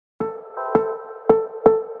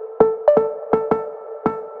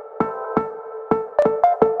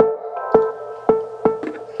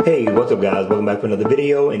Hey, what's up guys? Welcome back for another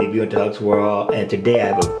video, and if you're into Huck's World, and today I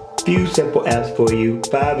have a few simple apps for you,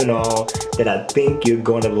 5 in all, that I think you're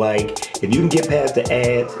going to like. If you can get past the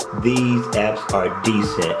ads, these apps are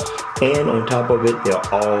decent, and on top of it, they're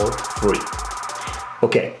all free.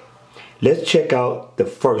 Okay, let's check out the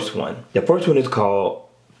first one. The first one is called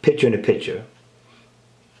Picture in the Picture.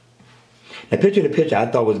 Now, Picture in the Picture I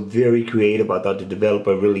thought was very creative. I thought the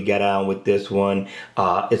developer really got on with this one.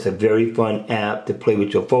 It's a very fun app to play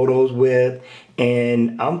with your photos with,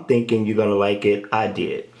 and I'm thinking you're gonna like it. I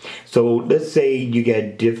did. So let's say you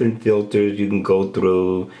got different filters you can go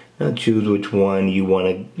through, choose which one you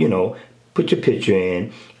want to, put your picture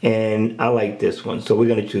in, and I like this one, so we're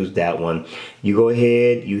gonna choose that one. You go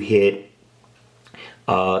ahead, you hit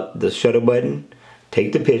the shutter button,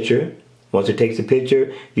 take the picture. Once it takes a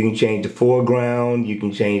picture, you can change the foreground, you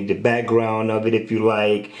can change the background of it if you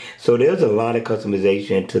like. So there's a lot of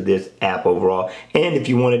customization to this app overall. And if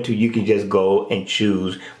you wanted to, you can just go and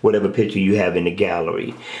choose whatever picture you have in the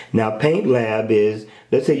gallery. Now, Paint Lab is,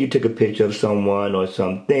 let's say you took a picture of someone or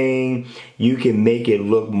something, you can make it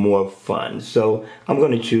look more fun. So I'm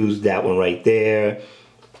gonna choose that one right there.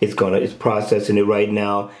 It's processing it right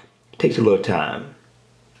now. It takes a little time.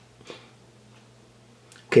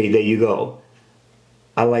 Okay, there you go.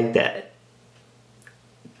 I like that.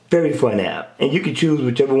 Very fun app. And you can choose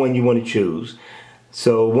whichever one you want to choose.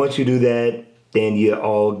 So once you do that, then you're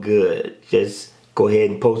all good. Just go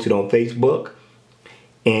ahead and post it on Facebook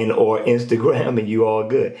and or Instagram, and you're all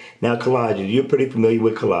good. Now, collages. You're pretty familiar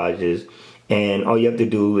with collages. And all you have to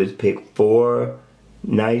do is pick 4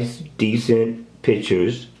 nice, decent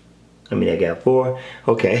pictures. I got 4.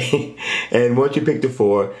 Okay. And once you pick the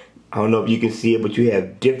 4, I don't know if you can see it, but you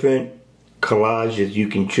have different collages you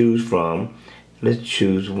can choose from. Let's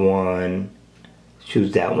choose one.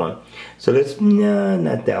 Choose that one. So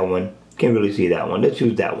not that one. Can't really see that one. Let's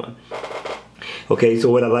choose that one. Okay, so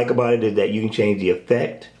what I like about it is that you can change the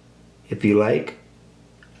effect if you like,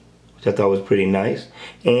 which I thought was pretty nice.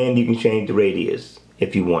 And you can change the radius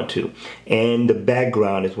if you want to. And the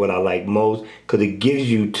background is what I like most, because it gives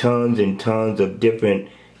you tons and tons of different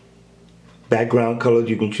background colors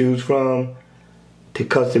you can choose from to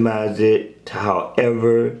customize it to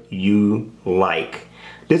however you like.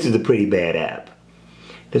 This is a pretty bad app.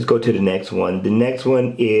 Let's go to the next one. The next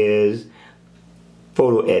one is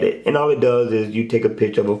Photo Edit, and all it does is you take a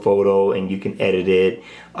picture of a photo and you can edit it.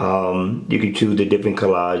 You can choose the different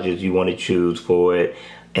collages you want to choose for it,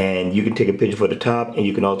 and you can take a picture for the top, and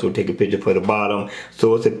you can also take a picture for the bottom.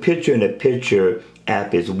 So it's a picture in a picture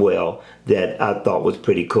app as well that I thought was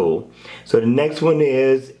pretty cool. So the next one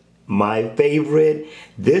is my favorite.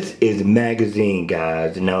 This is Magazine,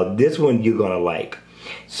 guys. Now this one you're gonna like.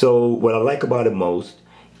 So what I like about it most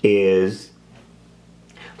is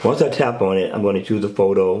once I tap on it, I'm gonna choose a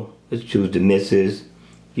photo. Let's choose the missus.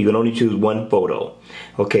 You can only choose one photo.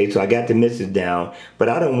 Okay, so I got the missus down, but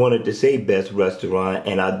I don't want it to say best restaurant,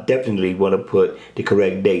 and I definitely want to put the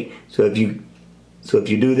correct date. So if you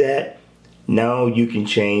do that, now you can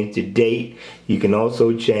change the date. You can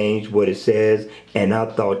also change what it says, and I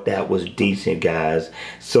thought that was decent, guys.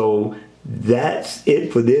 So that's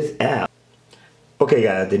it for this app. Okay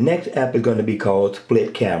guys, the next app is going to be called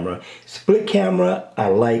Split Camera. Split Camera,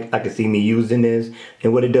 I can see me using this,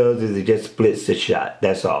 and what it does is it just splits the shot.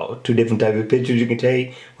 That's all. 2 different types of pictures you can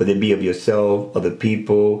take, whether it be of yourself, other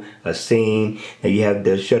people, a scene. Now you have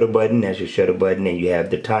the shutter button, that's your shutter button, and you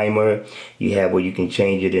have the timer. You have where you can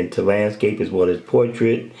change it into landscape as well as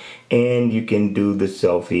portrait, and you can do the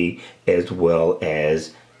selfie as well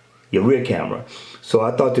as your rear camera. So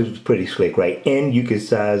I thought this was pretty slick, right? And you can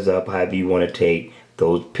size up however you want to take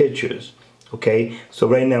those pictures. Okay, so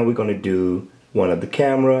right now we're going to do one of the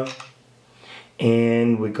camera,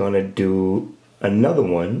 and we're going to do another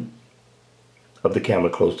one of the camera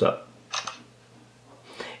close up.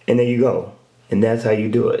 And there you go. And that's how you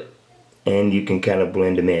do it. And you can kind of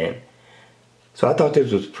blend them in. So I thought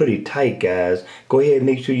this was pretty tight, guys. Go ahead and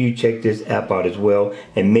make sure you check this app out as well,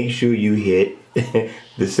 and make sure you hit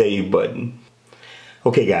the save button.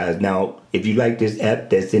 Okay guys, now if you like this app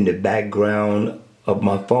that's in the background of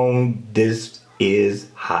my phone, this is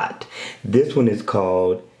hot. This one is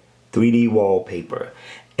called 3D Wallpaper,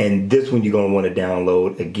 and this one you're going to want to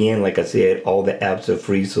download. Again, like I said, all the apps are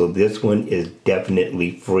free, so this one is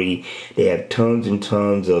definitely free. They have tons and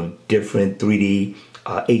tons of different 3D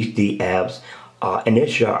HD apps, and they're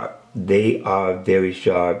sharp. They are very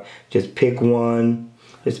sharp. Just pick one.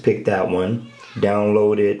 Let's pick that one,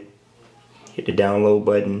 download it, hit the download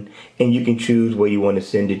button, and you can choose where you want to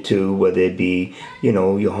send it to, whether it be, you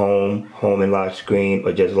know, your home and lock screen,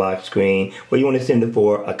 or just lock screen, or you want to send it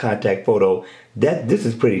for a contact photo. This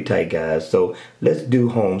is pretty tight, guys. So let's do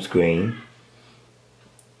home screen.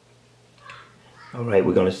 All right,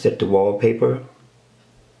 we're gonna set the wallpaper.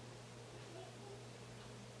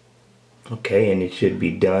 Okay, and it should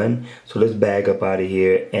be done. So let's bag up out of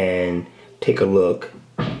here and take a look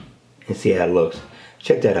and see how it looks.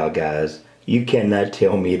 Check that out, guys. You cannot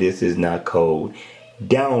tell me this is not cold.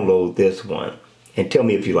 Download this one and tell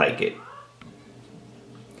me if you like it.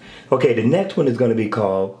 Okay, the next one is going to be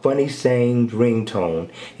called Funny Sayings Ringtone.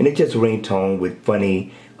 And it's just a ringtone with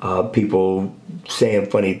funny people saying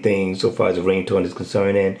funny things so far as the ringtone is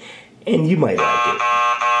concerned. And you might like it.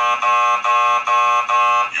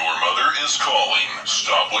 Your mother is calling.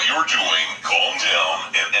 Stop what you're doing, calm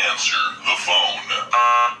down, and answer the phone.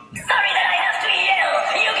 Sorry that I have to yell.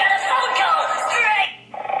 You got a phone call. Straight.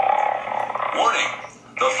 Warning.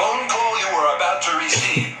 The phone call you are about to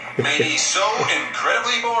receive may be so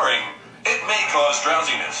incredibly boring, it may cause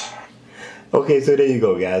drowsiness. Okay, so there you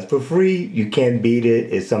go, guys. For free, you can't beat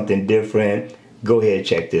it. It's something different. Go ahead and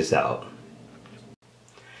check this out.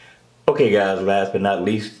 Okay, guys, last but not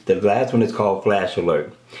least, the last one is called Flash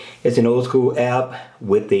Alert. It's an old school app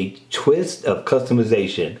with a twist of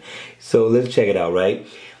customization. So let's check it out, right?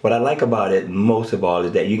 What I like about it most of all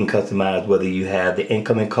is that you can customize whether you have the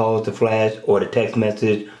incoming calls to flash or the text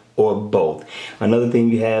message or both. Another thing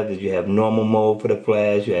you have is you have normal mode for the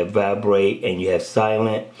flash, you have vibrate, and you have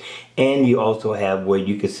silent. And you also have where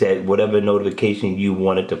you can set whatever notification you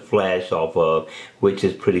wanted to flash off of, which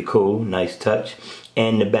is pretty cool, nice touch.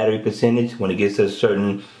 And the battery percentage, when it gets to a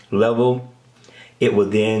certain level, it will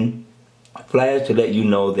then flash to let you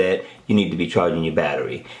know that you need to be charging your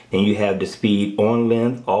battery. Then you have the speed on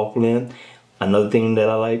length, off length. Another thing that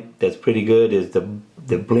I like that's pretty good is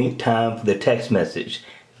the blink time for the text message.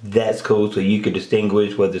 That's cool, so you can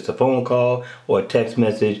distinguish whether it's a phone call or a text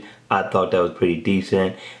message. I thought that was pretty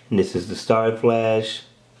decent. And this is the start flash.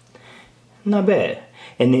 Not bad.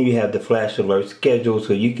 And then you have the flash alert schedule,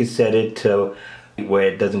 so you can set it to where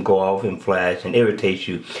it doesn't go off and flash and irritates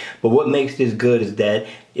you. But what makes this good is that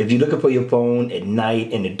if you're looking for your phone at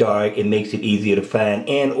night in the dark, it makes it easier to find.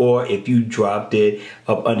 And or if you dropped it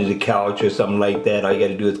up under the couch or something like that, all you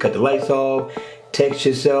gotta do is cut the lights off, text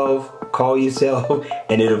yourself, call yourself,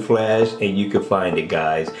 and it'll flash and you can find it,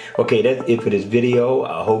 guys. Okay, that's it for this video.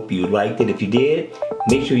 I hope you liked it. If you did,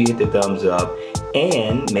 make sure you hit the thumbs up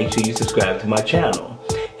and make sure you subscribe to my channel.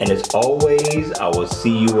 And as always, I will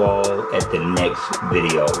see you all at the next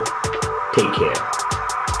video. Take care.